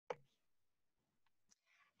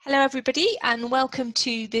Hello everybody and welcome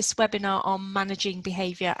to this webinar on managing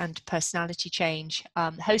behaviour and personality change.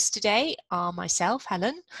 Host today are myself,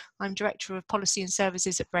 Helen. I'm Director of Policy and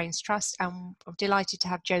Services at brainstrust, and I'm delighted to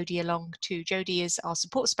have Jodie along too. Jodie is our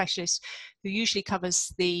support specialist who usually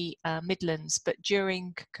covers the Midlands, but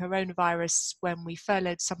during coronavirus, when we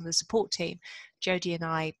furloughed some of the support team, Jodie and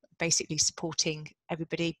I basically supporting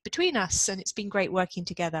everybody between us, and it's been great working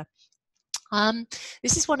together.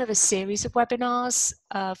 This is one of a series of webinars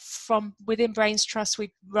from within brainstrust.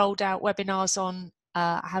 We've rolled out webinars on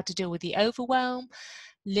how to deal with the overwhelm,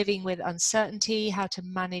 living with uncertainty, how to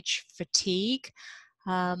manage fatigue,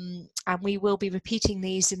 and we will be repeating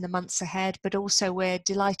these in the months ahead, but also we're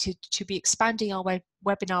delighted to be expanding our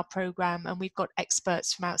webinar program, and we've got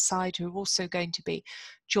experts from outside who are also going to be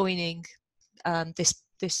joining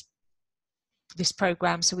this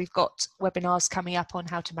program. So we've got webinars coming up on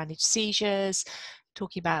how to manage seizures,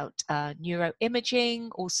 talking about neuroimaging,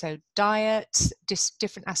 also diet,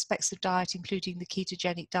 different aspects of diet, including the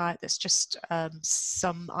ketogenic diet. That's just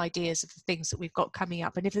some ideas of the things that we've got coming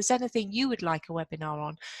up. And if there's anything you would like a webinar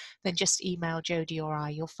on, then just email Jodie or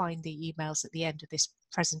I. You'll find the emails at the end of this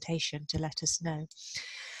presentation to let us know.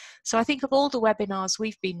 So I think of all the webinars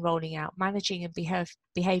we've been rolling out, managing and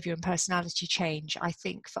behaviour and personality change, I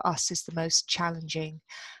think for us is the most challenging.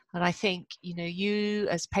 And I think, you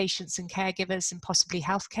as patients and caregivers and possibly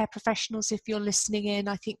healthcare professionals, if you're listening in,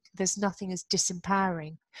 I think there's nothing as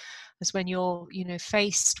disempowering as when you're,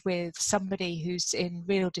 faced with somebody who's in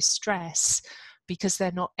real distress because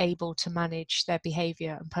they're not able to manage their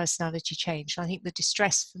behaviour and personality change. And I think the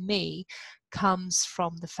distress for me comes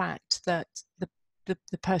from the fact that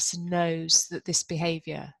the person knows that this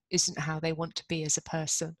behaviour isn't how they want to be as a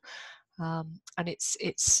person, and it's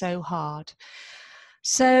so hard.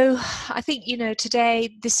 So I think,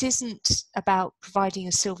 today this isn't about providing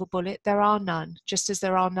a silver bullet. There are none, just as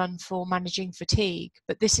there are none for managing fatigue,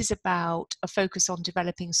 but this is about a focus on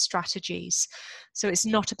developing strategies. So it's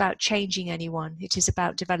not about changing anyone, it is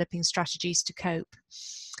about developing strategies to cope.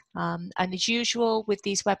 And as usual with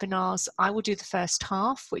these webinars, I will do the first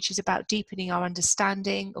half, which is about deepening our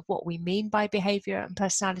understanding of what we mean by behaviour and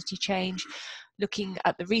personality change, looking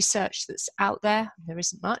at the research that's out there. There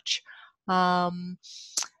isn't much. And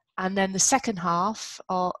then the second half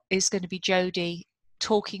is going to be Jodie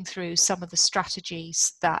talking through some of the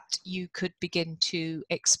strategies that you could begin to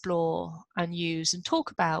explore and use and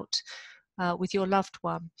talk about with your loved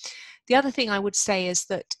one. The other thing I would say is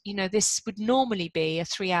that, this would normally be a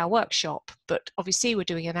 3-hour workshop, but obviously we're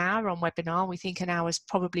doing an hour on webinar. We think an hour is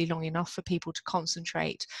probably long enough for people to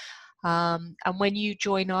concentrate. And when you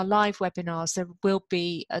join our live webinars, there will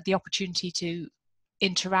be the opportunity to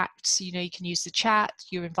interact. You can use the chat.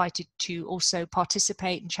 You're invited to also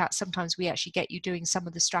participate and chat. Sometimes we actually get you doing some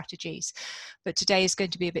of the strategies, but today is going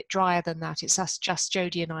to be a bit drier than that. It's us, just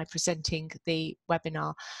Jodie and I, presenting the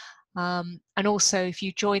webinar. And also, if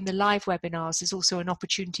you join the live webinars, there's also an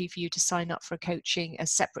opportunity for you to sign up for a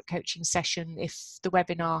separate coaching session if the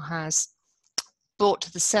webinar has brought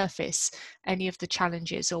to the surface any of the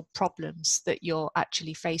challenges or problems that you're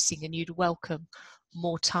actually facing, and you'd welcome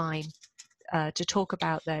more time to talk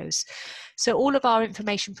about those. So all of our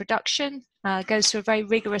information production goes through a very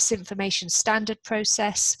rigorous information standard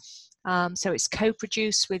process. So it's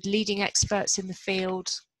co-produced with leading experts in the field,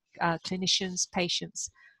 clinicians, patients,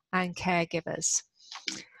 and caregivers.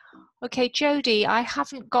 Okay, Jodie, I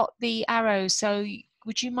haven't got the arrow, so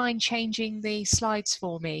would you mind changing the slides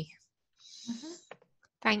for me? Mm-hmm.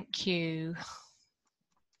 Thank you.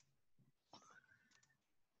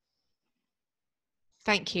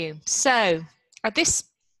 Thank you. So at this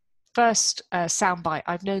first soundbite,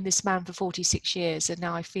 I've known this man for 46 years, and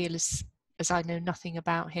now I feel as I know nothing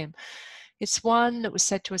about him. It's one that was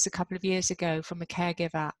said to us a couple of years ago from a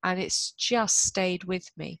caregiver, and it's just stayed with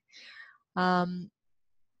me.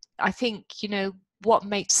 I think, what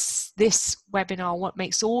makes this webinar, what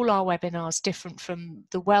makes all our webinars different from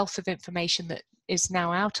the wealth of information that is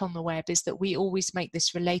now out on the web, is that we always make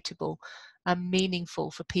this relatable and meaningful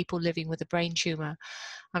for people living with a brain tumour.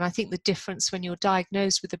 And I think the difference when you're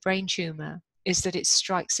diagnosed with a brain tumour is that it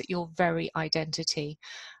strikes at your very identity.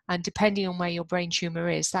 And depending on where your brain tumour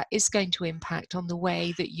is, that is going to impact on the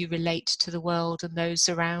way that you relate to the world and those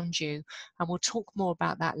around you. And we'll talk more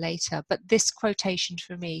about that later. But this quotation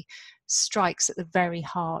for me strikes at the very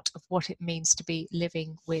heart of what it means to be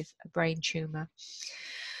living with a brain tumour.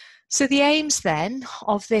 So the aims then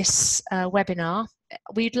of this webinar,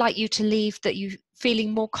 we'd like you to leave that you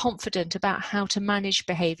feeling more confident about how to manage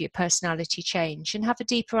behaviour personality change and have a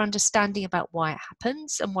deeper understanding about why it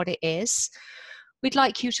happens and what it is, We'd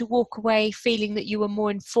like you to walk away feeling that you were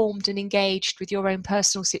more informed and engaged with your own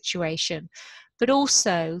personal situation, but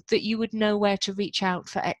also that you would know where to reach out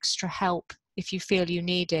for extra help if you feel you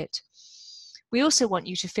need it. We also want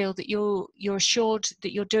you to feel that you're assured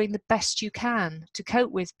that you're doing the best you can to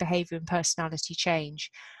cope with behaviour and personality change.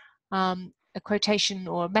 A quotation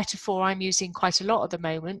or a metaphor I'm using quite a lot at the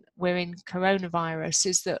moment, we're in coronavirus,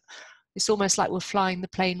 is that it's almost like we're flying the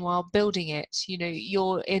plane while building it. You know,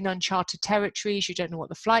 you're in uncharted territories, you don't know what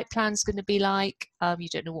the flight plan's going to be like, you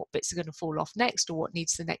don't know what bits are going to fall off next or what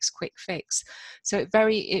needs the next quick fix. So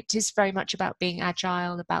it is very much about being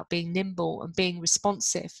agile, about being nimble and being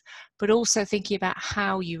responsive, but also thinking about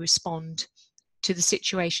how you respond to the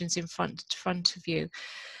situations in front of you.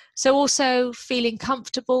 So also feeling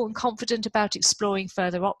comfortable and confident about exploring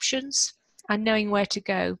further options and knowing where to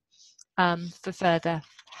go for further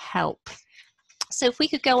help. So if we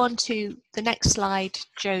could go on to the next slide,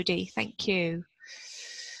 Jodie, thank you.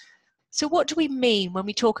 So what do we mean when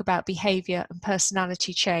we talk about behaviour and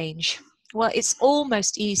personality change? Well, it's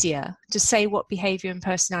almost easier to say what behaviour and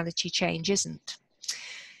personality change isn't.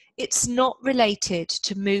 It's not related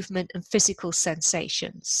to movement and physical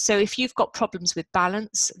sensations. So if you've got problems with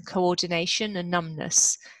balance and coordination and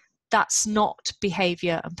numbness, that's not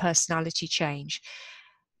behaviour and personality change.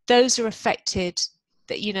 Those are affected,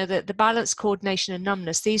 the balance, coordination and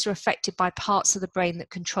numbness, these are affected by parts of the brain that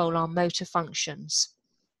control our motor functions.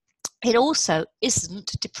 It also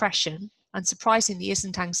isn't depression, and surprisingly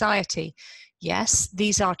isn't anxiety. Yes,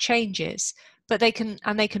 these are changes, but they can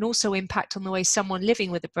also impact on the way someone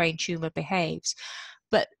living with a brain tumour behaves.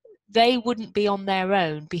 But they wouldn't be on their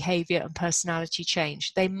own behaviour and personality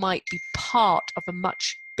change. They might be part of a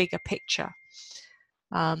much bigger picture.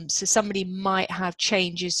 So somebody might have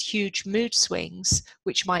changes, huge mood swings,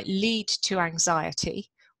 which might lead to anxiety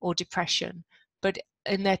or depression, but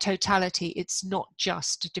in their totality, it's not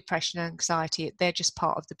just depression and anxiety, they're just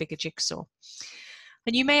part of the bigger jigsaw.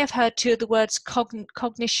 And you may have heard two of the words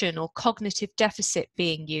cognition or cognitive deficit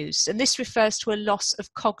being used, and this refers to a loss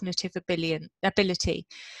of cognitive ability.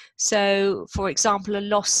 So, for example, a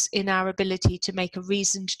loss in our ability to make a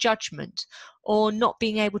reasoned judgment, or not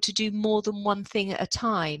being able to do more than one thing at a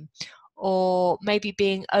time, or maybe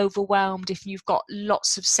being overwhelmed if you've got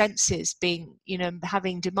lots of senses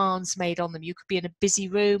having demands made on them. You could be in a busy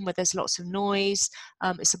room where there's lots of noise,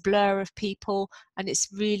 it's a blur of people, and it's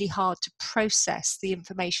really hard to process the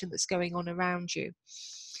information that's going on around you.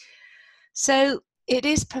 So it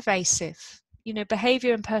is pervasive.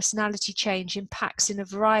 Behavior and personality change impacts in a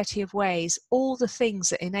variety of ways all the things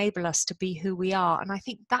that enable us to be who we are. And I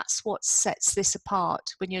think that's what sets this apart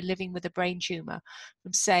when you're living with a brain tumour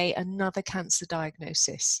from, say, another cancer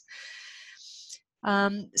diagnosis.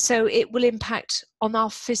 So it will impact on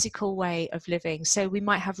our physical way of living. So we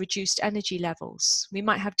might have reduced energy levels. We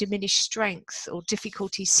might have diminished strength or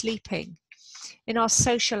difficulty sleeping. In our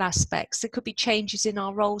social aspects, there could be changes in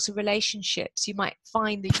our roles and relationships. You might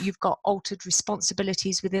find that you've got altered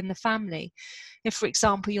responsibilities within the family. If, for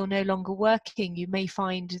example, you're no longer working, you may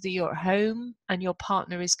find that you're at home and your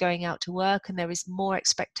partner is going out to work and there is more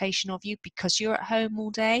expectation of you because you're at home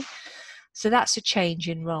all day. So that's a change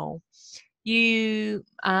in role. You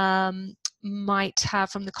might have,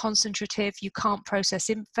 from the concentrative, you can't process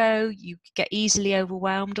info, you get easily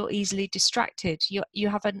overwhelmed or easily distracted. You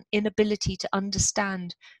have an inability to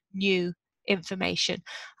understand new information.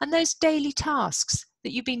 And those daily tasks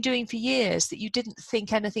that you've been doing for years that you didn't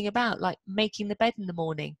think anything about, like making the bed in the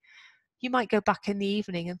morning, you might go back in the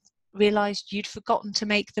evening and realize you'd forgotten to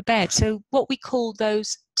make the bed. So what we call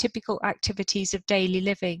those typical activities of daily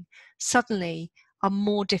living suddenly are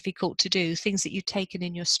more difficult to do, things that you've taken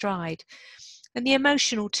in your stride. And the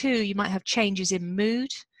emotional too, you might have changes in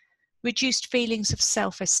mood, reduced feelings of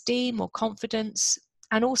self-esteem or confidence,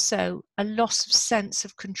 and also a loss of sense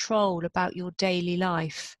of control about your daily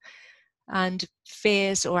life, and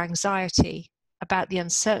fears or anxiety about the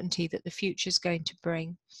uncertainty that the future is going to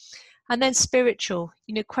bring. And then spiritual,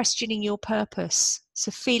 questioning your purpose.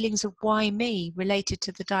 So feelings of why me related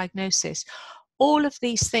to the diagnosis. All of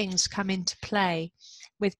these things come into play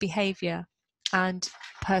with behaviour and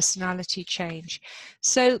personality change.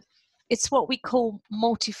 So it's what we call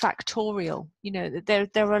multifactorial. There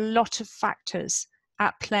are a lot of factors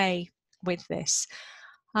at play with this.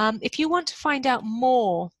 If you want to find out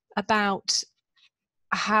more about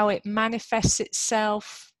how it manifests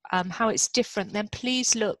itself, how it's different, then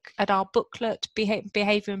please look at our booklet,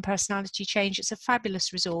 Behaviour and Personality Change. It's a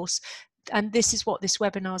fabulous resource. And this is what this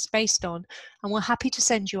webinar is based on. And we're happy to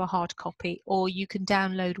send you a hard copy, or you can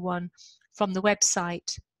download one from the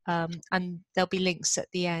website, and there'll be links at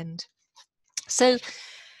the end. So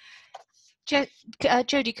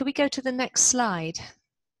Jodie, could we go to the next slide?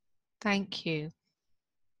 Thank you.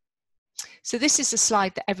 So this is a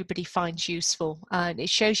slide that everybody finds useful, and it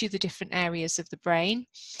shows you the different areas of the brain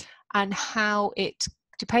and how it,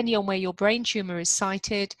 depending on where your brain tumour is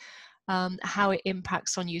sited, how it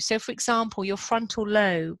impacts on you. So for example, your frontal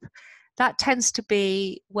lobe, that tends to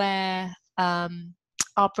be where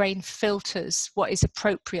our brain filters what is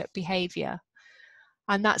appropriate behaviour.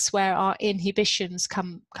 And that's where our inhibitions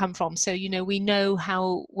come from. So, you know, we know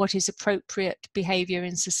what is appropriate behavior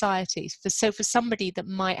in society. So for somebody that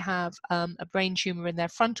might have a brain tumor in their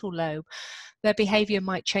frontal lobe, their behavior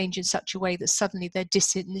might change in such a way that suddenly they're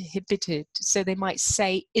disinhibited. So they might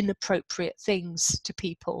say inappropriate things to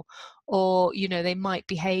people, or, you know, they might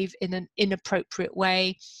behave in an inappropriate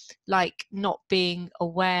way, like not being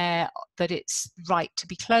aware that it's right to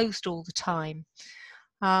be closed all the time.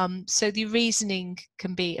 So the reasoning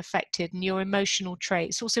can be affected, and your emotional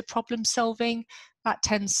traits, also problem solving, that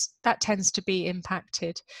tends to be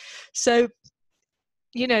impacted. So,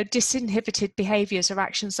 you know, disinhibited behaviors are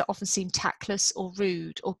actions that often seem tactless or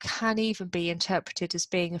rude, or can even be interpreted as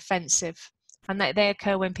being offensive. And they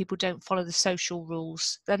occur when people don't follow the social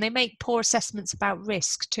rules. Then they make poor assessments about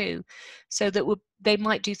risk too. So that they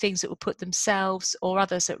might do things that will put themselves or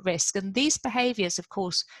others at risk. And these behaviors, of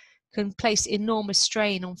course, can place enormous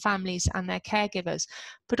strain on families and their caregivers,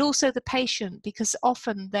 but also the patient, because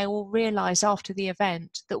often they will realize after the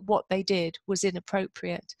event that what they did was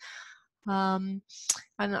inappropriate. And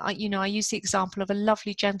I use the example of a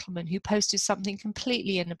lovely gentleman who posted something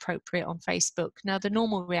completely inappropriate on Facebook. Now, the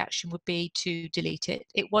normal reaction would be to delete it.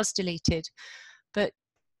 It was deleted, but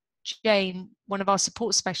Jane, one of our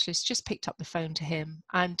support specialists, just picked up the phone to him,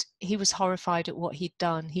 and he was horrified at what he'd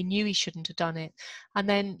done. He knew he shouldn't have done it. And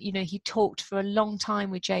then, you know, he talked for a long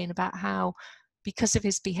time with Jane about how, because of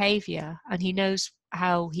his behavior, and he knows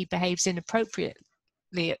how he behaves inappropriately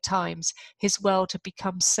at times, his world had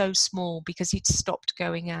become so small because he'd stopped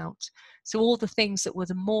going out. So all the things that were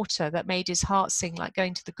the mortar that made his heart sing, like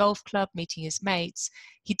going to the golf club, meeting his mates,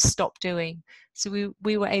 he'd stopped doing. So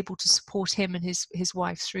we were able to support him and his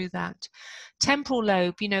wife through that. Temporal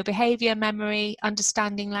lobe, you know, behavior, memory,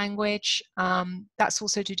 understanding language, that's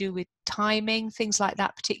also to do with timing, things like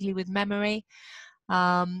that, particularly with memory.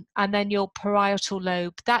 And then your parietal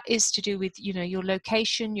lobe, that is to do with, you know, your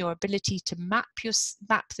location, your ability to map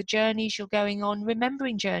the journeys you're going on,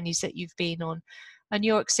 remembering journeys that you've been on. And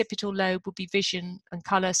your occipital lobe will be vision and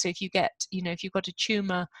color. So if you've got a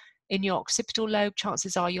tumor in your occipital lobe,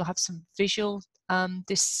 chances are you'll have some visual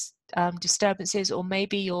disturbances, or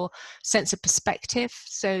maybe your sense of perspective.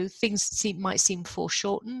 So things might seem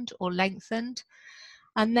foreshortened or lengthened.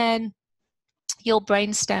 And then your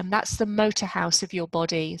brainstem, that's the motor house of your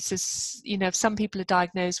body. So, you know, if some people are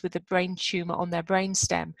diagnosed with a brain tumor on their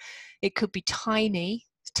brainstem, it could be tiny,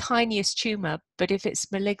 tiniest tumor, but if it's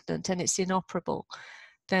malignant and it's inoperable,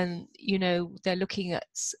 then, you know, they're looking at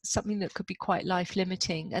something that could be quite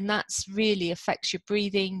life-limiting. And that's really affects your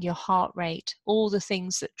breathing, your heart rate, all the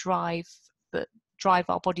things that drive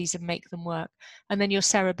our bodies and make them work. And then your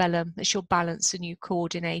cerebellum, that's your balance and your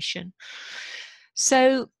coordination.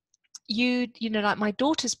 So you know, like my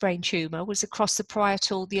daughter's brain tumor was across the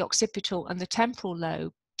parietal, the occipital, and the temporal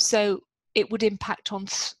lobe. So it would impact on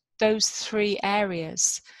those three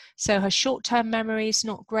areas. So her short-term memory is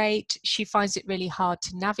not great. She finds it really hard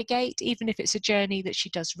to navigate, even if it's a journey that she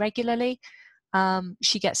does regularly.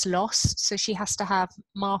 She gets lost, so she has to have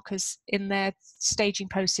markers in their staging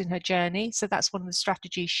posts in her journey. So that's one of the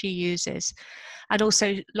strategies she uses. And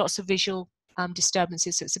also lots of visual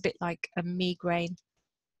disturbances, so it's a bit like a migraine.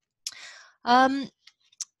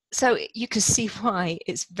 So you can see why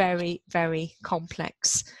it's very, very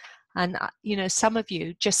complex. And, you know, some of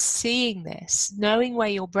you just seeing this, knowing where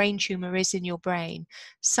your brain tumor is in your brain,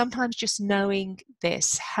 sometimes just knowing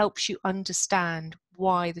this helps you understand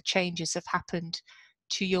why the changes have happened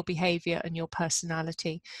to your behavior and your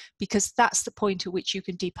personality, because that's the point at which you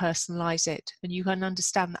can depersonalize it and you can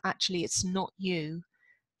understand that actually it's not you,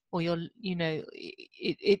 or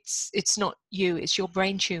it's not you, it's your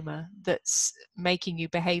brain tumor that's making you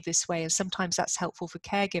behave this way. And sometimes that's helpful for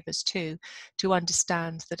caregivers too, to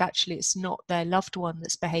understand that actually it's not their loved one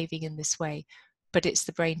that's behaving in this way, but it's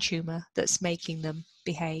the brain tumor that's making them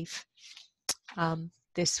behave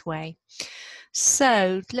this way.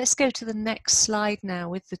 So let's go to the next slide now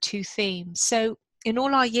with the two themes. So in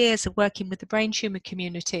all our years of working with the brain tumor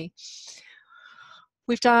community,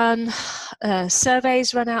 we've done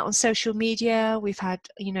surveys run out on social media. We've had,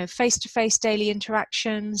 you know, face-to-face daily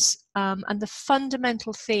interactions. And the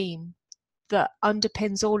fundamental theme that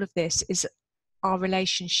underpins all of this is our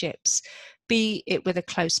relationships, be it with a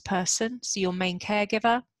close person, so your main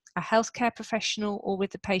caregiver, a healthcare professional, or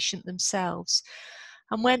with the patient themselves.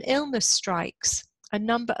 And when illness strikes, a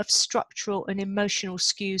number of structural and emotional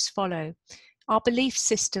skews follow. Our belief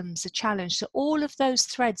systems are challenged. So all of those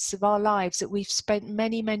threads of our lives that we've spent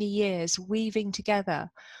many, many years weaving together,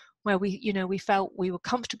 where we felt we were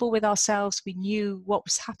comfortable with ourselves, we knew what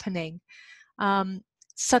was happening,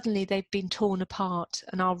 suddenly they've been torn apart,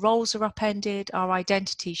 and our roles are upended, our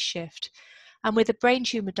identities shift. And with a brain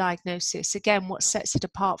tumour diagnosis, again, what sets it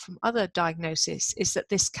apart from other diagnoses is that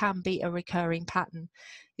this can be a recurring pattern.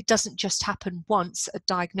 It doesn't just happen once at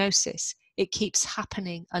diagnosis, it keeps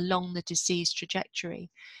happening along the disease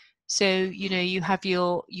trajectory. So, you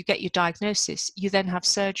get your diagnosis, you then have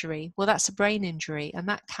surgery. Well, that's a brain injury, and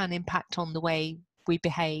that can impact on the way we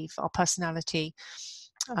behave, our personality,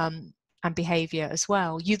 and behavior as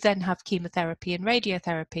well. You then have chemotherapy and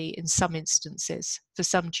radiotherapy in some instances for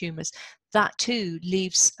some tumours. That too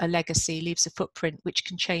leaves a legacy, leaves a footprint, which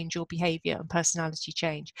can change your behavior and personality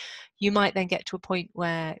change. You might then get to a point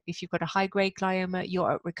where if you've got a high-grade glioma,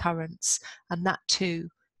 you're at recurrence, and that too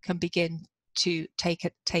can begin to take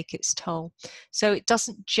its toll. So it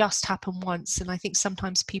doesn't just happen once, and I think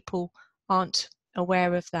sometimes people aren't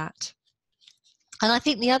aware of that. And I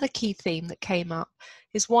think the other key theme that came up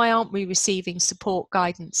is, why aren't we receiving support,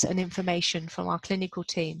 guidance and information from our clinical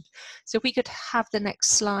team? So if we could have the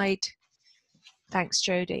next slide. Thanks,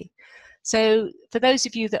 Jodie. So for those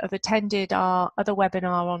of you that have attended our other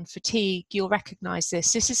webinar on fatigue, you'll recognise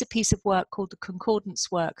this. This is a piece of work called the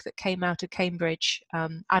Concordance work that came out of Cambridge,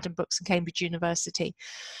 Adam Brooks and Cambridge University.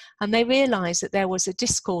 And they realised that there was a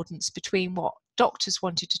discordance between what doctors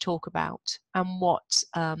wanted to talk about and what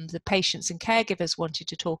the patients and caregivers wanted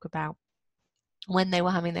to talk about when they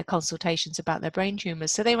were having their consultations about their brain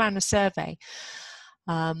tumours. So they ran a survey.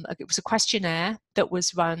 It was a questionnaire that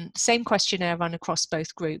was run, same questionnaire run across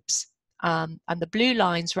both groups. And the blue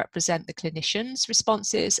lines represent the clinicians'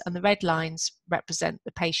 responses and the red lines represent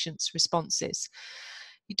the patient's responses.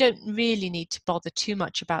 You don't really need to bother too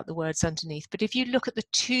much about the words underneath, but if you look at the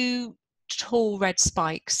two tall red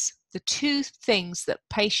spikes, the two things that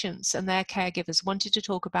patients and their caregivers wanted to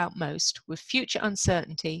talk about most were future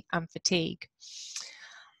uncertainty and fatigue.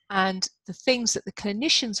 And the things that the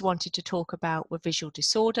clinicians wanted to talk about were visual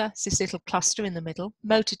disorder, it's this little cluster in the middle,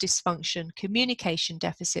 motor dysfunction, communication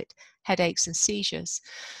deficit, headaches and seizures.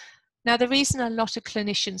 Now, the reason a lot of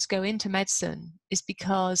clinicians go into medicine is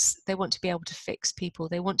because they want to be able to fix people.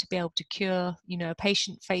 They want to be able to cure, a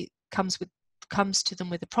patient comes to them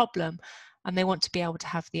with a problem and they want to be able to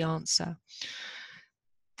have the answer.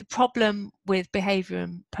 The problem with behaviour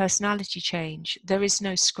and personality change, there is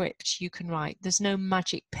no script you can write. There's no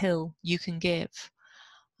magic pill you can give.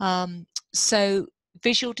 So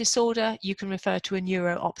visual disorder, you can refer to a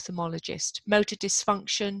neuro-ophthalmologist. Motor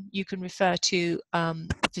dysfunction, you can refer to a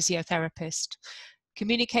physiotherapist.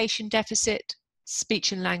 Communication deficit,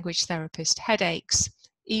 speech and language therapist. Headaches,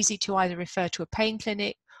 easy to either refer to a pain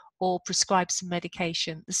clinic or prescribe some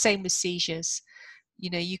medication. The same with seizures.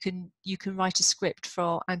 You can write a script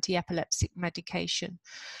for anti-epileptic medication.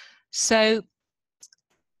 So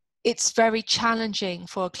it's very challenging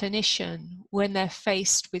for a clinician when they're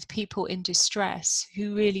faced with people in distress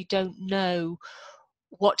who really don't know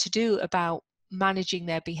what to do about managing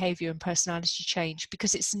their behavior and personality change,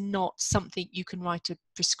 because it's not something you can write a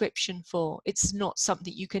prescription for. It's not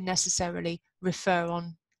something you can necessarily refer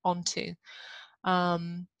onto.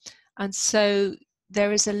 And so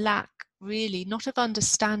there is a lack, really, not of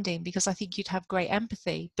understanding, because I think you'd have great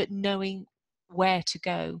empathy, but knowing where to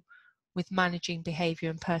go with managing behavior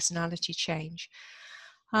and personality change.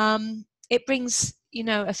 It brings,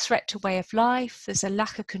 a threat to way of life. There's a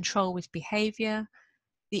lack of control with behavior,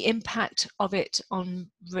 the impact of it on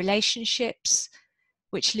relationships,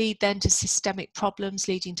 which lead then to systemic problems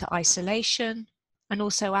leading to isolation, and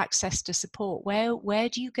also access to support. Where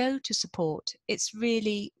do you go to support? It's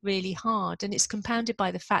really, really hard. And it's compounded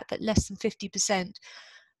by the fact that less than 50%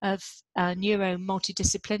 of neuro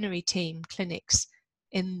multidisciplinary team clinics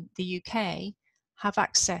in the UK have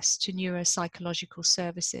access to neuropsychological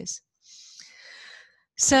services.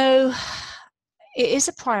 So it is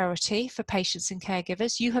a priority for patients and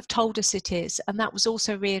caregivers. You have told us it is, and that was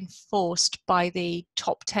also reinforced by the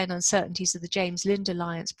top 10 uncertainties of the James Lind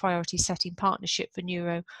Alliance Priority Setting Partnership for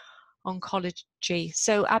Neuro-Oncology.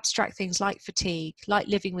 So abstract things like fatigue, like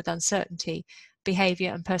living with uncertainty,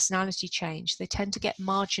 behaviour and personality change, they tend to get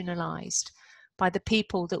marginalised by the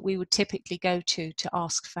people that we would typically go to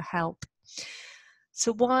ask for help.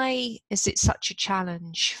 So why is it such a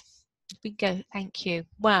challenge? We go, thank you.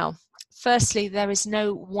 Well, firstly, there is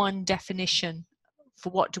no one definition for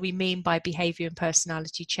what do we mean by behaviour and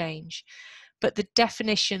personality change. But the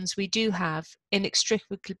definitions we do have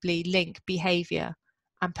inextricably link behaviour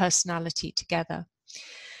and personality together.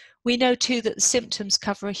 We know too that the symptoms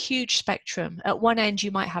cover a huge spectrum. At one end,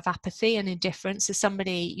 you might have apathy and indifference. So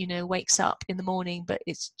somebody, you know, wakes up in the morning, but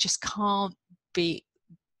it's just can't be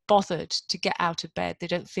bothered to get out of bed. They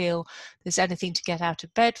don't feel there's anything to get out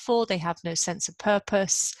of bed for. They have no sense of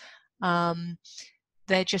purpose.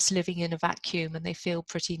 They're just living in a vacuum and they feel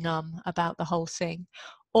pretty numb about the whole thing.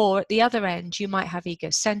 Or at the other end, you might have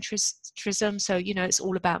egocentrism. So, you know, it's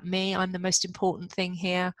all about me. I'm the most important thing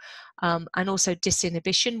here. And also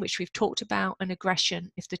disinhibition, which we've talked about, and aggression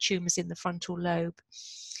if the tumour's in the frontal lobe.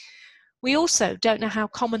 We also don't know how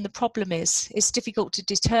common the problem is. It's difficult to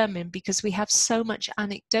determine because we have so much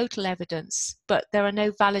anecdotal evidence, but there are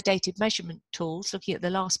no validated measurement tools, looking at the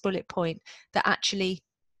last bullet point, that actually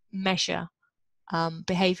measure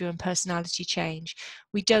behaviour and personality change.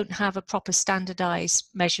 We don't have a proper standardised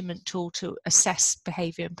measurement tool to assess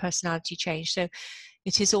behaviour and personality change. So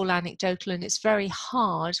it is all anecdotal, and it's very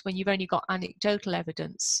hard when you've only got anecdotal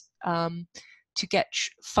evidence to get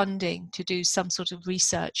funding to do some sort of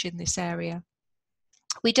research in this area.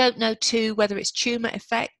 We don't know too whether it's tumour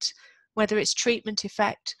effect, whether it's treatment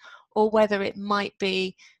effect, or whether it might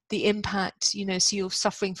be the impact, you know, so you're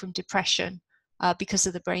suffering from depression because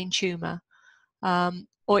of the brain tumour.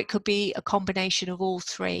 Or it could be a combination of all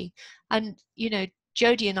three. And, you know,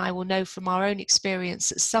 Jodie and I will know from our own experience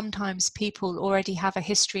that sometimes people already have a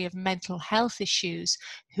history of mental health issues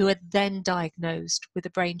who are then diagnosed with a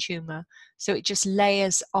brain tumour. So it just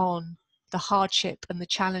layers on the hardship and the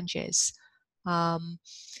challenges.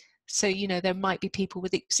 So, you know, there might be people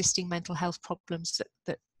with existing mental health problems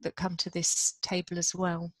that come to this table as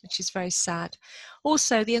well, which is very sad.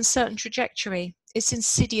 Also, the uncertain trajectory. It's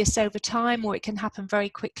insidious over time, or it can happen very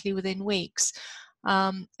quickly within weeks.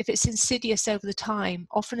 If it's insidious over the time,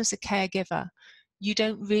 often as a caregiver, you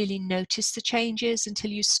don't really notice the changes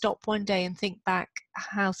until you stop one day and think back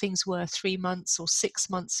how things were 3 months or 6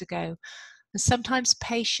 months ago. And sometimes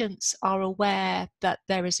patients are aware that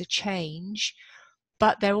there is a change,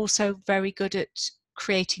 but they're also very good at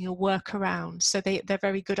creating a workaround. So they're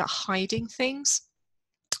very good at hiding things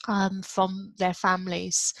from their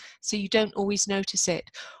families. So you don't always notice it.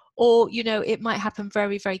 Or, you know, it might happen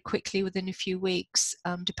very, very quickly within a few weeks,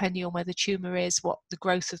 depending on where the tumour is, what the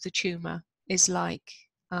growth of the tumour is like.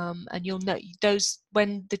 And you'll know those,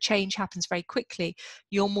 when the change happens very quickly,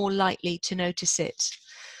 you're more likely to notice it.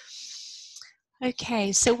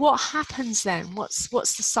 Okay, so what happens then? What's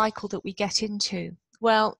the cycle that we get into?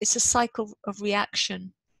 Well, it's a cycle of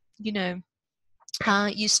reaction. You know,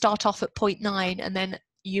 you start off at 0.9 and then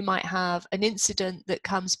you might have an incident that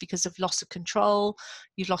comes because of loss of control,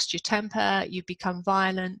 you've lost your temper, you've become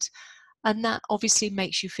violent, and that obviously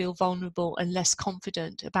makes you feel vulnerable and less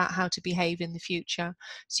confident about how to behave in the future.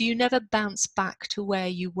 So you never bounce back to where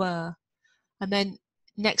you were. And then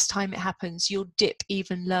next time it happens, you'll dip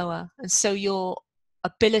even lower. And so your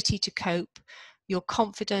ability to cope, your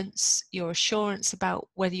confidence, your assurance about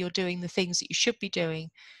whether you're doing the things that you should be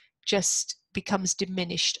doing just becomes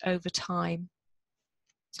diminished over time.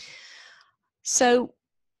 So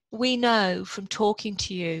we know from talking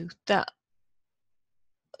to you that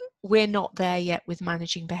we're not there yet with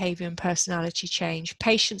managing behaviour and personality change.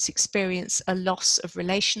 Patients experience a loss of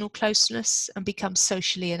relational closeness and become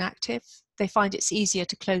socially inactive. They find it's easier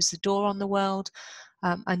to close the door on the world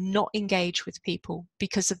and not engage with people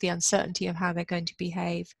because of the uncertainty of how they're going to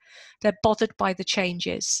behave. They're bothered by the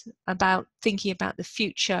changes, about thinking about the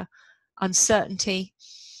future, uncertainty.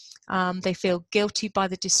 They feel guilty by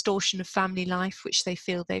the distortion of family life, which they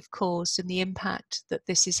feel they've caused, and the impact that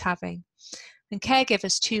this is having. And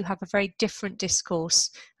caregivers too have a very different discourse,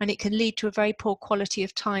 and it can lead to a very poor quality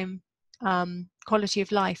of time, quality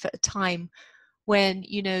of life at a time when,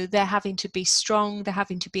 you know, they're having to be strong, they're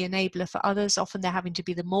having to be enabler for others. Often they're having to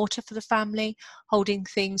be the mortar for the family, holding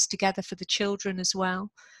things together for the children as well.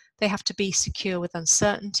 They have to be secure with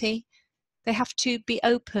uncertainty. They have to be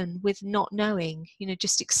open with not knowing, you know,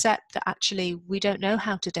 just accept that actually we don't know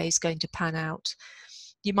how today's going to pan out.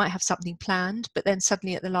 You might have something planned, but then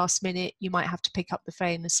suddenly at the last minute, you might have to pick up the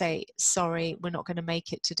phone and say, sorry, we're not going to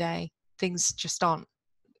make it today. Things just aren't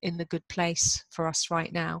in the good place for us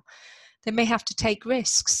right now. They may have to take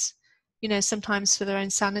risks. You know, sometimes for their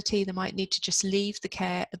own sanity, they might need to just leave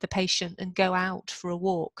the patient and go out for a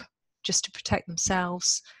walk just to protect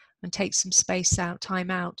themselves and take some space out,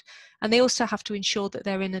 time out. And they also have to ensure that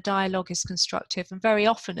their inner dialogue is constructive. And very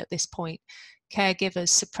often at this point, caregivers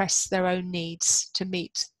suppress their own needs to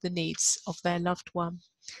meet the needs of their loved one.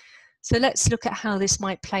 So let's look at how this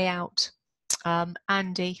might play out.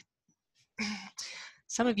 Andy.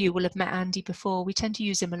 Some of you will have met Andy before. We tend to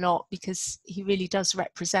use him a lot because he really does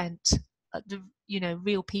represent the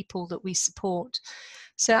real people that we support.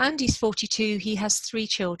 So Andy's 42, he has 3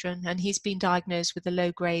 children, and he's been diagnosed with a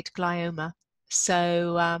low-grade glioma.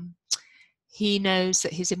 So he knows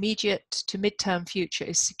that his immediate to mid-term future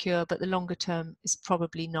is secure, but the longer term is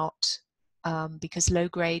probably not, because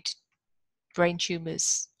low-grade brain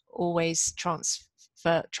tumours always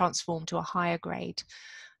transform to a higher grade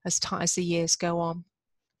as the years go on.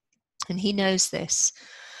 And he knows this.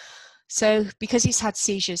 So because he's had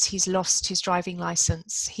seizures, he's lost his driving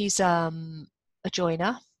license. He's a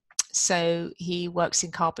joiner, so he works in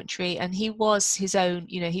carpentry, and he was his own,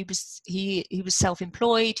 he was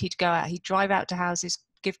self-employed. He'd go out, he'd drive out to houses,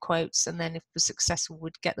 give quotes, and then if was successful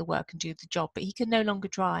would get the work and do the job. But he can no longer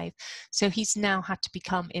drive, so he's now had to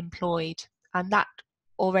become employed, and that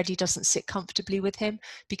already doesn't sit comfortably with him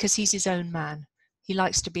because he's his own man. He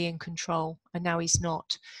likes to be in control, and now he's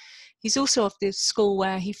not. He's also of the school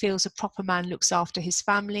where he feels a proper man looks after his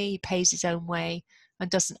family, he pays his own way, and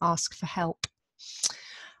doesn't ask for help.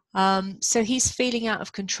 So he's feeling out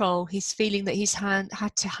of control. He's feeling that he's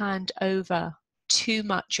had to hand over too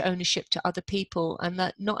much ownership to other people, and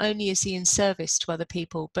that not only is he in service to other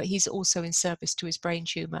people, but he's also in service to his brain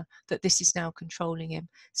tumour, that this is now controlling him.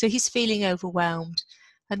 So he's feeling overwhelmed,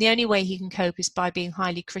 and the only way he can cope is by being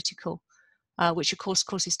highly critical. Which of course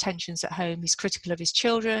causes tensions at home. He's critical of his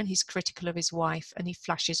children, he's critical of his wife, and he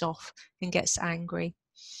flashes off and gets angry.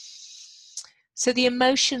 So the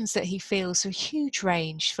emotions that he feels are a huge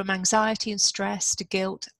range, from anxiety and stress to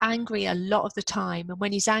guilt, angry a lot of the time. And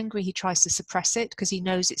when he's angry, he tries to suppress it because he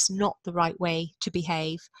knows it's not the right way to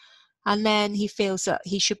behave. And then he feels that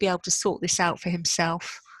he should be able to sort this out for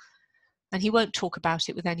himself. And he won't talk about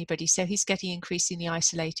it with anybody, so he's getting increasingly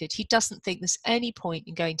isolated. He doesn't think there's any point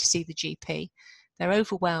in going to see the GP. They're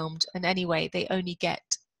overwhelmed, and anyway, they only get,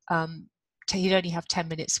 he'd only have 10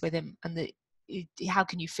 minutes with him, and how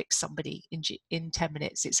can you fix somebody in 10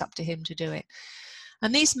 minutes? It's up to him to do it.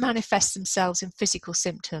 And these manifest themselves in physical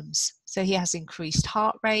symptoms. So he has increased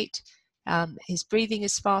heart rate, his breathing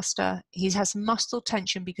is faster, he has muscle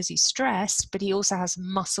tension because he's stressed, but he also has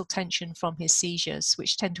muscle tension from his seizures,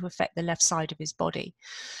 which tend to affect the left side of his body.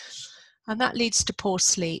 And that leads to poor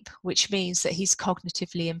sleep, which means that he's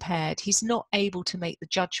cognitively impaired. He's not able to make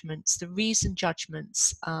the reasoned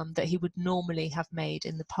judgments that he would normally have made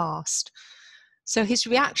in the past. So his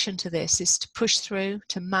reaction to this is to push through,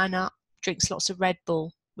 to man up, drinks lots of Red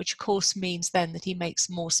Bull, which of course means then that he makes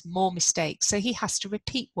more mistakes. So he has to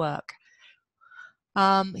repeat work.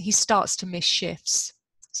 He starts to miss shifts.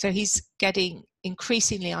 So he's getting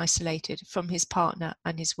increasingly isolated from his partner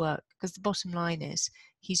and his work, because the bottom line is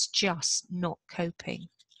he's just not coping.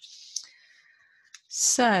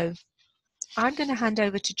 So I'm going to hand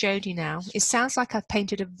over to Jodie now. It sounds like I've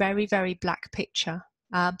painted a very, very black picture,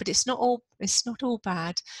 but it's not all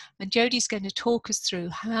bad. And Jodie's going to talk us through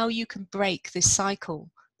how you can break this cycle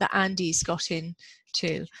that Andy's got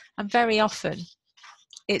into. And very often,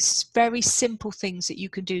 it's very simple things that you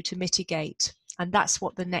can do to mitigate. And that's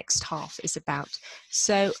what the next half is about.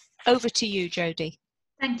 So over to you, Jodie.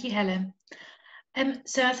 Thank you, Helen.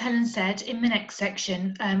 So as Helen said, in the next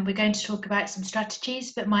section, we're going to talk about some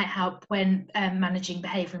strategies that might help when managing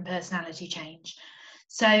behaviour and personality change.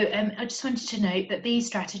 So I just wanted to note that these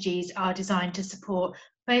strategies are designed to support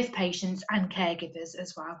both patients and caregivers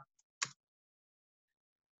as well.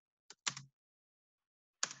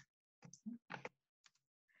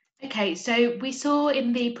 Okay, so we saw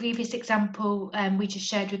in the previous example we just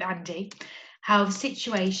shared with Andy how the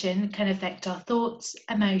situation can affect our thoughts,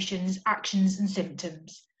 emotions, actions and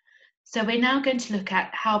symptoms. So we're now going to look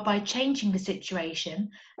at how by changing the situation,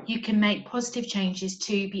 you can make positive changes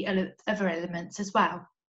to the other elements as well.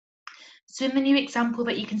 So in the new example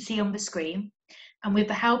that you can see on the screen, and with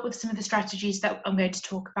the help of some of the strategies that I'm going to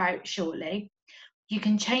talk about shortly, you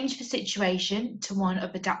can change the situation to one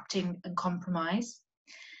of adapting and compromise.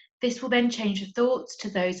 This will then change the thoughts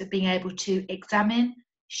to those of being able to examine,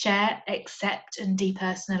 share, accept and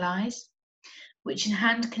depersonalize, which in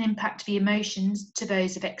hand can impact the emotions to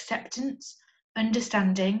those of acceptance,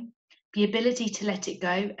 understanding, the ability to let it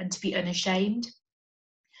go and to be unashamed.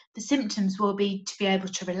 The symptoms will be to be able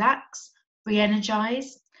to relax,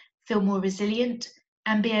 re-energize, feel more resilient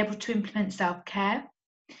and be able to implement self-care.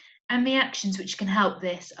 And the actions which can help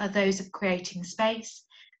this are those of creating space,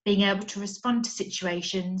 being able to respond to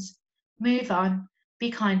situations, move on, be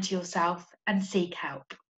kind to yourself and seek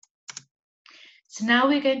help. So now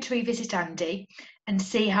we're going to revisit Andy and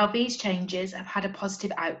see how these changes have had a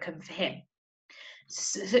positive outcome for him.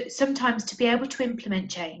 Sometimes to be able to implement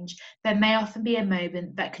change, there may often be a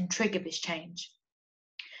moment that can trigger this change.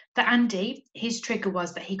 For Andy, his trigger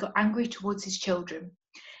was that he got angry towards his children.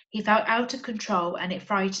 He felt out of control and it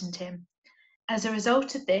frightened him. As a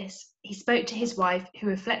result of this, he spoke to his wife, who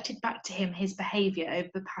reflected back to him his behaviour over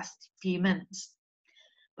the past few months.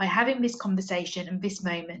 By having this conversation and this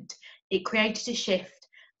moment, it created a shift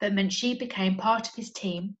that meant she became part of his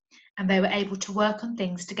team and they were able to work on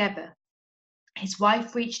things together. His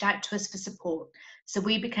wife reached out to us for support, so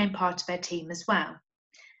we became part of their team as well.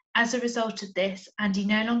 As a result of this, Andy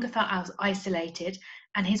no longer felt isolated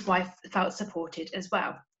and his wife felt supported as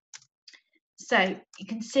well. So you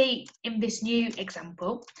can see in this new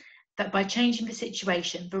example that by changing the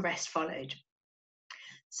situation, the rest followed.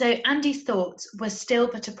 So Andy's thoughts were still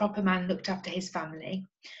that a proper man looked after his family,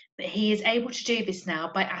 but he is able to do this now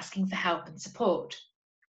by asking for help and support.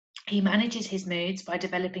 He manages his moods by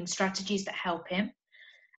developing strategies that help him,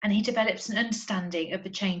 and he develops an understanding of the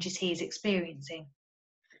changes he is experiencing.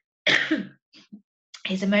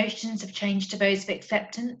 His emotions have changed to those of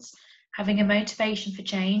acceptance, having a motivation for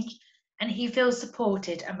change, and he feels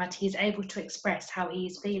supported and that he is able to express how he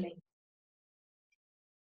is feeling.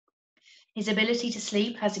 His ability to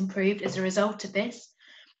sleep has improved as a result of this,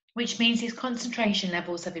 which means his concentration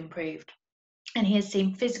levels have improved, and he has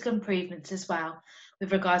seen physical improvements as well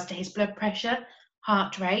with regards to his blood pressure,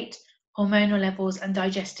 heart rate, hormonal levels and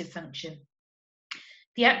digestive function.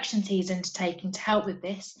 The actions he is undertaking to help with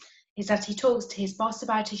this is that he talks to his boss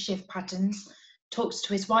about his shift patterns, talks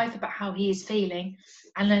to his wife about how he is feeling,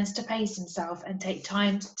 and learns to pace himself and take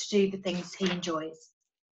time to do the things he enjoys.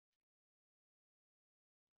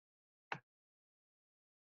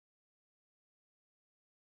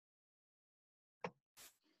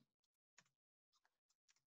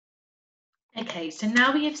 Okay, so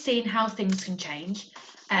now we have seen how things can change.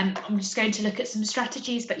 I'm just going to look at some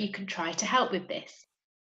strategies that you can try to help with this.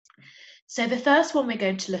 So the first one we're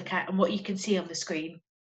going to look at, and what you can see on the screen,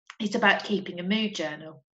 is about keeping a mood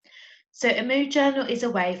journal. So a mood journal is a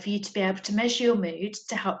way for you to be able to measure your mood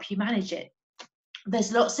to help you manage it.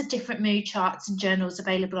 There's lots of different mood charts and journals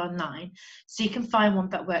available online, so you can find one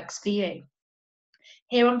that works for you.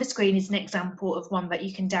 Here on the screen is an example of one that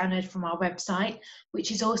you can download from our website,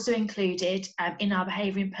 which is also included in our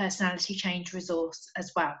Behaviour and Personality Change resource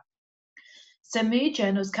as well. So mood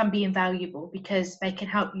journals can be invaluable because they can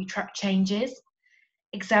help you track changes,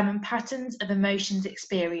 examine patterns of emotions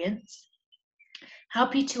experienced,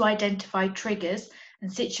 help you to identify triggers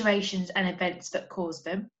and situations and events that cause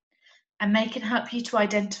them, and they can help you to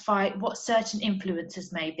identify what certain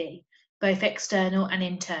influences may be, both external and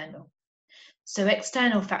internal. So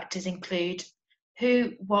external factors include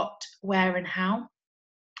who, what, where and how,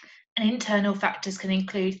 and internal factors can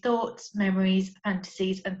include thoughts, memories,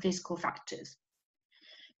 fantasies and physical factors.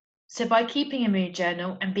 So by keeping a mood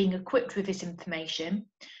journal and being equipped with this information,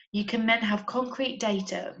 you can then have concrete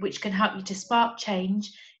data which can help you to spark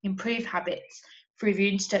change, improve habits through the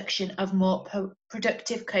introduction of more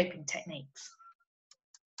productive coping techniques.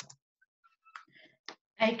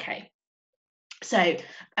 Okay, so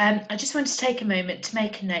I just want to take a moment to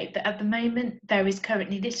make a note that at the moment there is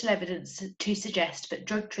currently little evidence to suggest that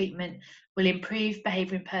drug treatment will improve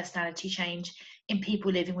behaviour and personality change in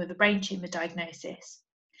people living with a brain tumour diagnosis.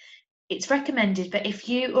 It's recommended that if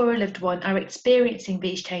you or a loved one are experiencing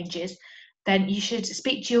these changes, then you should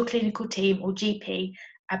speak to your clinical team or GP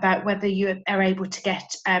about whether you are able to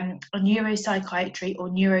get a neuropsychiatry or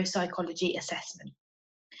neuropsychology assessment.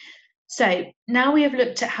 So now we have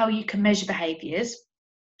looked at how you can measure behaviours,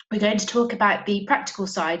 we're going to talk about the practical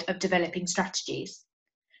side of developing strategies.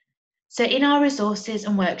 So in our resources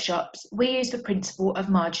and workshops, we use the principle of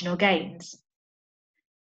marginal gains.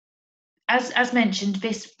 As mentioned,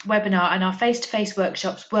 this webinar and our face-to-face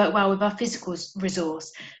workshops work well with our physical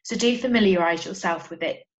resource, so do familiarise yourself with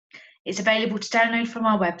it. It's available to download from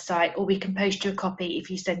our website, or we can post you a copy if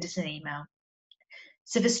you send us an email.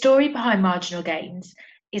 So the story behind marginal gains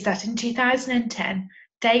is that in 2010,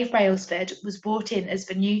 Dave Brailsford was brought in as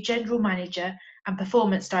the new General Manager and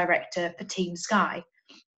Performance Director for Team Sky,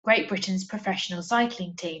 Great Britain's professional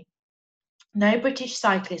cycling team. No British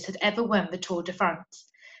cyclist had ever won the Tour de France,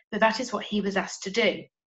 but that is what he was asked to do.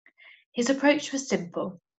 His approach was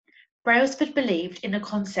simple. Brailsford believed in a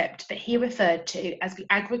concept that he referred to as the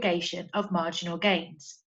aggregation of marginal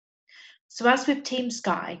gains. So as with Team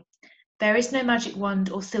Sky, there is no magic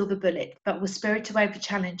wand or silver bullet that will spirit away the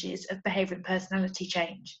challenges of behaviour and personality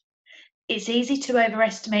change. It's easy to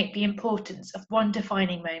overestimate the importance of one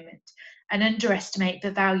defining moment and underestimate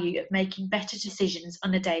the value of making better decisions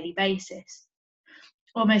on a daily basis.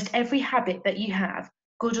 Almost every habit that you have,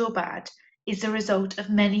 good or bad, is the result of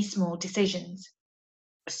many small decisions.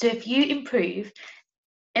 So if you improve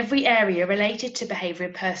every area related to behaviour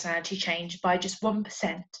and personality change by just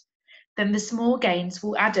 1%, then the small gains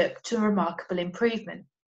will add up to a remarkable improvement.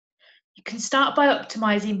 You can start by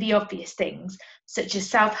optimising the obvious things, such as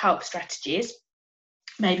self-help strategies,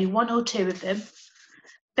 maybe 1 or 2 of them,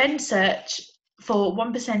 then search for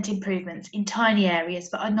 1% improvements in tiny areas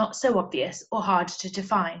that are not so obvious or hard to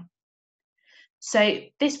define. So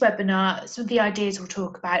this webinar, some of the ideas we'll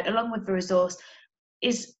talk about, along with the resource,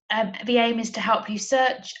 is the aim is to help you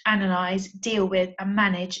search, analyse, deal with and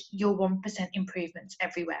manage your 1% improvements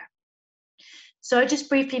everywhere. So I just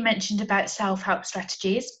briefly mentioned about self-help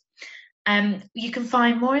strategies. You can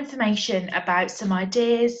find more information about some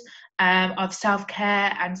ideas of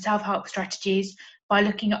self-care and self-help strategies by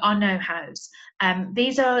looking at our know-hows.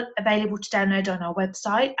 These are available to download on our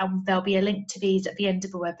website, and there'll be a link to these at the end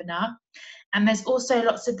of the webinar. And there's also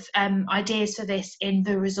lots of ideas for this in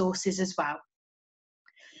the resources as well.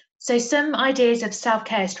 So some ideas of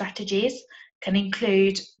self-care strategies can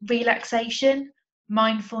include relaxation,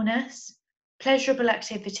 mindfulness, pleasurable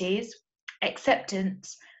activities,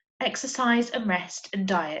 acceptance, exercise and rest, and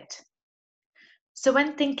diet. So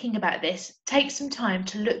when thinking about this, take some time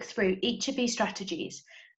to look through each of these strategies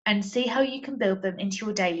and see how you can build them into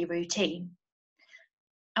your daily routine.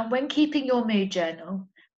 And when keeping your mood journal,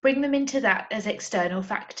 bring them into that as external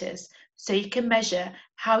factors so you can measure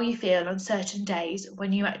how you feel on certain days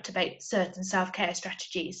when you activate certain self-care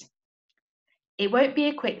strategies. It won't be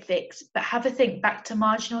a quick fix, but have a think back to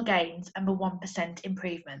marginal gains and the 1%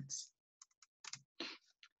 improvements.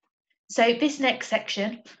 So this next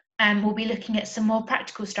section, we'll be looking at some more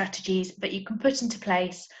practical strategies that you can put into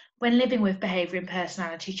place when living with behaviour and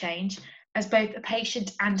personality change as both a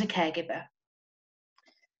patient and a caregiver.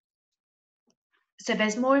 So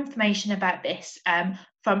there's more information about this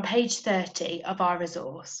from page 30 of our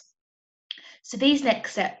resource. So these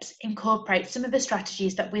next steps incorporate some of the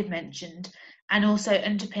strategies that we've mentioned and also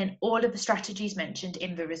underpin all of the strategies mentioned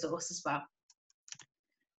in the resource as well.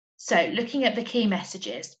 So looking at the key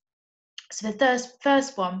messages. So the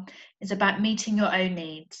first one is about meeting your own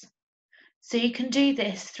needs. So you can do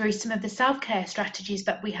this through some of the self-care strategies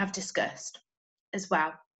that we have discussed as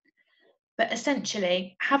well. But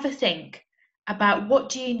essentially, have a think about what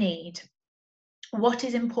do you need, what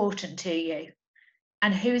is important to you,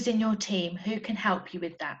 and who's in your team who can help you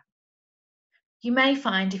with that. You may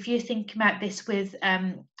find if you're thinking about this with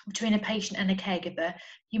between a patient and a caregiver,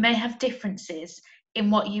 you may have differences in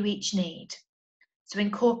what you each need. So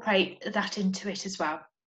incorporate that into it as well.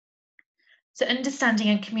 So understanding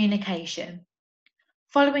and communication.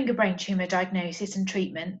 Following a brain tumour diagnosis and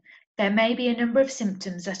treatment, there may be a number of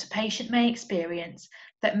symptoms that a patient may experience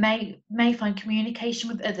that may find communication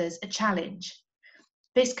with others a challenge.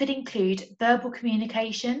 This could include verbal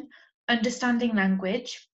communication, understanding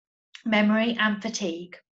language, memory and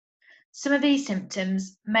fatigue. Some of these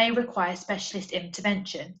symptoms may require specialist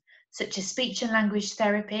intervention, such as speech and language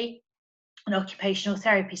therapy and occupational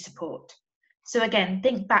therapy support. So again,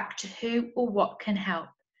 think back to who or what can help.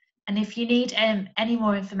 And if you need any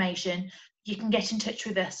more information, you can get in touch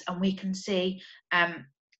with us and we can see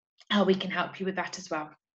how we can help you with that as well.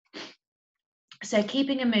 So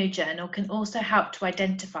keeping a mood journal can also help to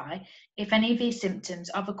identify if any of these symptoms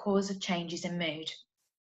are the cause of changes in mood.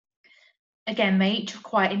 Again, they each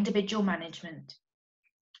require individual management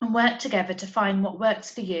and work together to find what works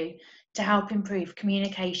for you to help improve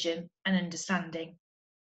communication and understanding.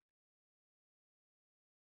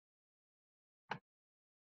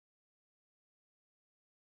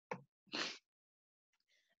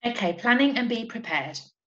 Okay, planning and be prepared.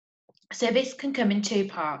 So this can come in 2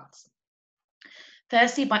 parts.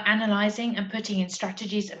 Firstly, by analysing and putting in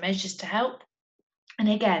strategies and measures to help. And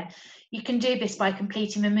again, you can do this by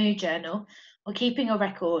completing the mood journal or keeping a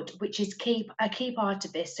record, which is a key part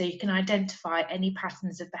of this, so you can identify any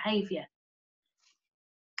patterns of behaviour.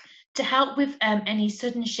 To help with any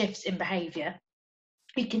sudden shifts in behaviour,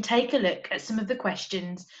 you can take a look at some of the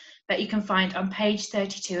questions that you can find on page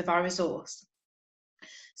 32 of our resource.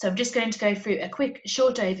 So I'm just going to go through a quick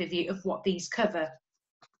short overview of what these cover.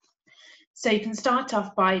 So you can start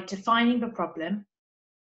off by defining the problem,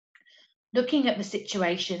 looking at the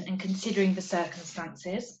situation and considering the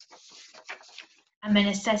circumstances, and then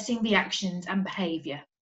assessing the actions and behaviour.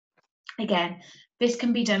 Again, this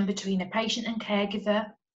can be done between a patient and caregiver,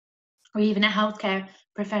 or even a healthcare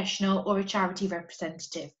professional or a charity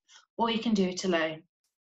representative, or you can do it alone.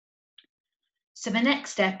 So the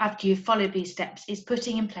next step after you've followed these steps is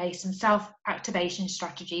putting in place some self-activation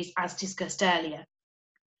strategies as discussed earlier.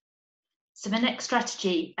 So the next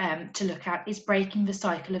strategy to look at is breaking the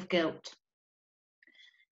cycle of guilt.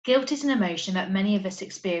 Guilt is an emotion that many of us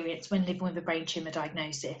experience when living with a brain tumour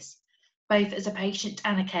diagnosis, both as a patient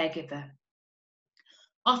and a caregiver.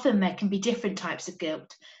 Often there can be different types of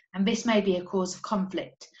guilt, and this may be a cause of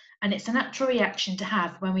conflict, and it's a natural reaction to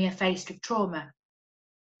have when we are faced with trauma.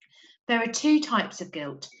 There are two types of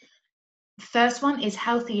guilt. The first one is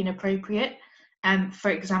healthy inappropriate. For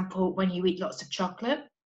example, when you eat lots of chocolate,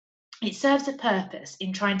 it serves a purpose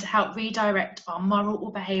in trying to help redirect our moral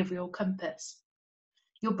or behavioural compass.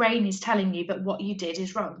 Your brain is telling you that what you did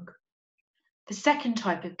is wrong. The second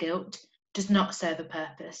type of guilt does not serve a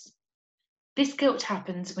purpose. This guilt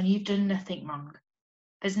happens when you've done nothing wrong.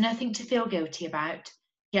 There's nothing to feel guilty about,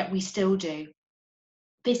 yet we still do.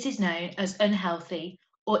 This is known as unhealthy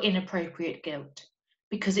or inappropriate guilt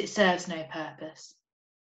because it serves no purpose.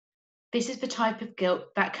 This is the type of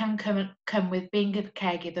guilt that can come with being a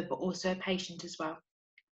caregiver, but also a patient as well.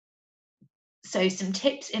 So some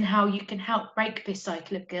tips in how you can help break this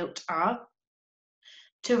cycle of guilt are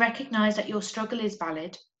to recognise that your struggle is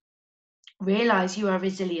valid, realise you are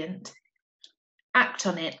resilient, act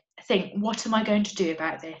on it, think, what am I going to do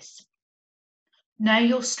about this? Know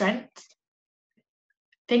your strengths,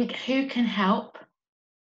 think who can help,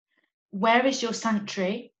 where is your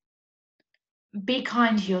sanctuary, be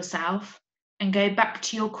kind to yourself, and go back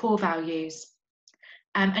to your core values.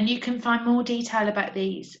 And you can find more detail about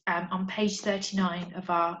these on page 39 of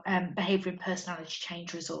our Behaviour and Personality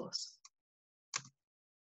Change resource.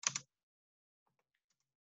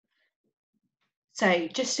 So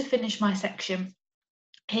just to finish my section,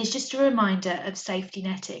 here's just a reminder of safety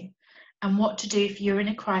netting and what to do if you're in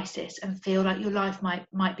a crisis and feel like your life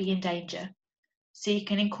might be in danger. So you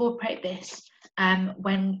can incorporate this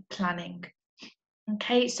when planning.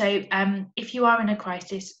 Okay, so if you are in a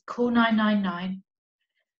crisis, call 999.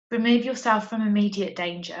 Remove yourself from immediate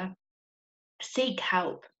danger, seek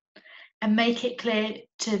help, and make it clear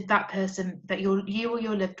to that person that you or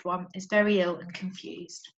your loved one is very ill and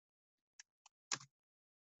confused.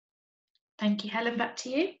 Thank you, Helen, back to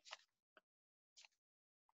you.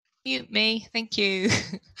 Mute me, thank you.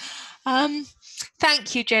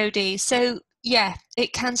 Thank you, Jodie. So yeah,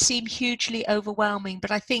 it can seem hugely overwhelming,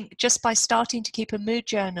 but I think just by starting to keep a mood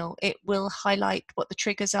journal, it will highlight what the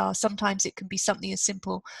triggers are. Sometimes it can be something as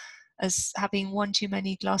simple as having one too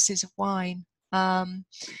many glasses of wine,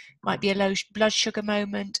 might be a low blood sugar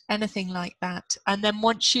moment, anything like that. And then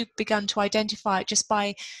once you've begun to identify it, just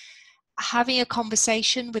by having a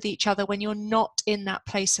conversation with each other when you're not in that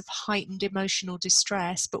place of heightened emotional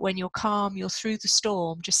distress, but when you're calm, you're through the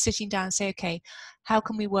storm, just sitting down and say, okay, how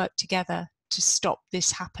can we work together to stop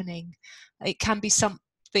this happening? It can be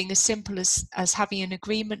something as simple as having an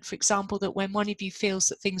agreement, for example, that when one of you feels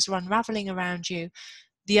that things are unraveling around you,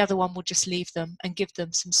 the other one will just leave them and give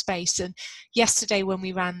them some space. And yesterday when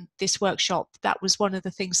we ran this workshop, that was one of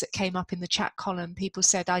the things that came up in the chat column. People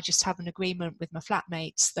said, I just have an agreement with my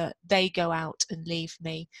flatmates that they go out and leave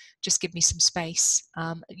me, just give me some space.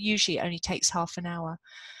 Usually it only takes half an hour.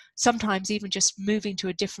 Sometimes even just moving to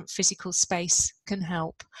a different physical space can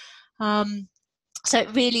help. So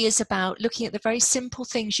it really is about looking at the very simple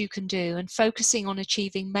things you can do and focusing on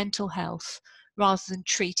achieving mental health rather than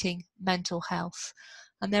treating mental health.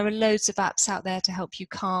 And there are loads of apps out there to help you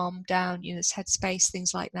calm down, there's Headspace,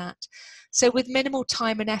 things like that. So with minimal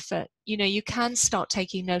time and effort, you can start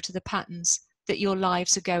taking note of the patterns that your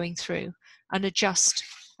lives are going through and adjust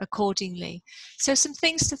accordingly. So some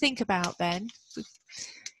things to think about then.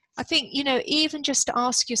 I think, even just to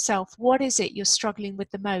ask yourself, what is it you're struggling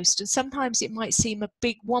with the most? And sometimes it might seem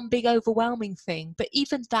one big overwhelming thing, but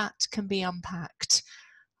even that can be unpacked.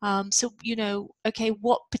 So, okay,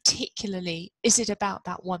 what particularly is it about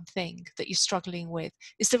that one thing that you're struggling with?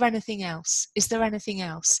 Is there anything else? Is there anything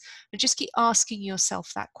else? And just keep asking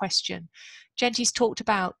yourself that question. Genti's talked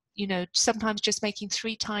about, sometimes just making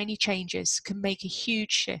 3 tiny changes can make a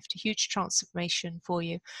huge shift, a huge transformation for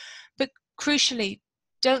you. But crucially,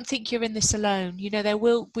 don't think you're in this alone.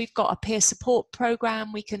 We've got a peer support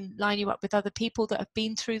program. We can line you up with other people that have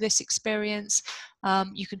been through this experience.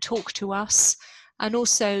 You can talk to us. And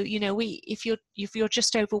also, if you're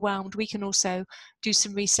just overwhelmed, we can also do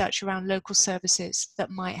some research around local services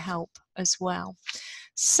that might help as well.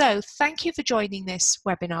 So thank you for joining this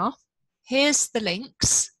webinar. Here's the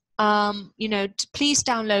links. Please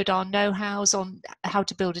download our know-hows on how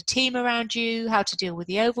to build a team around you, how to deal with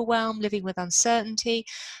the overwhelm, living with uncertainty.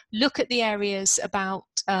 Look at the areas about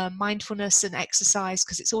mindfulness and exercise,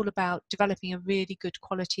 because it's all about developing a really good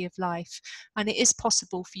quality of life. And it is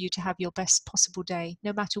possible for you to have your best possible day,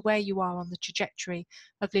 no matter where you are on the trajectory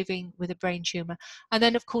of living with a brain tumour. And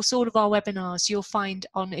then, of course, all of our webinars you'll find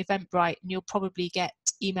on Eventbrite, and you'll probably get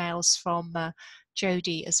emails from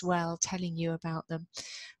Jodie as well, telling you about them.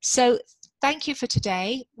 So thank you for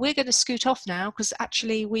today. We're going to scoot off now because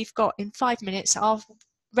actually we've got in 5 minutes our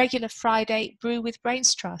regular Friday Brew with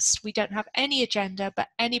Brainstrust. We don't have any agenda, but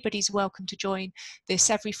anybody's welcome to join this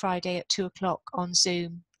every Friday at 2 o'clock on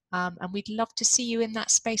Zoom. And we'd love to see you in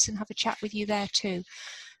that space and have a chat with you there too.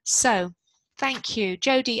 So thank you.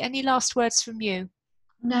 Jodie, any last words from you?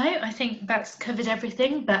 No, I think that's covered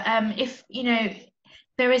everything. But if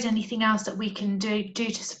there is anything else that we can do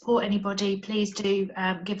to support anybody, please do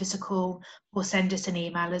give us a call or send us an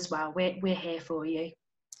email as well. We're here for you.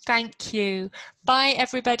 Thank you. Bye,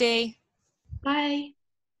 everybody. Bye.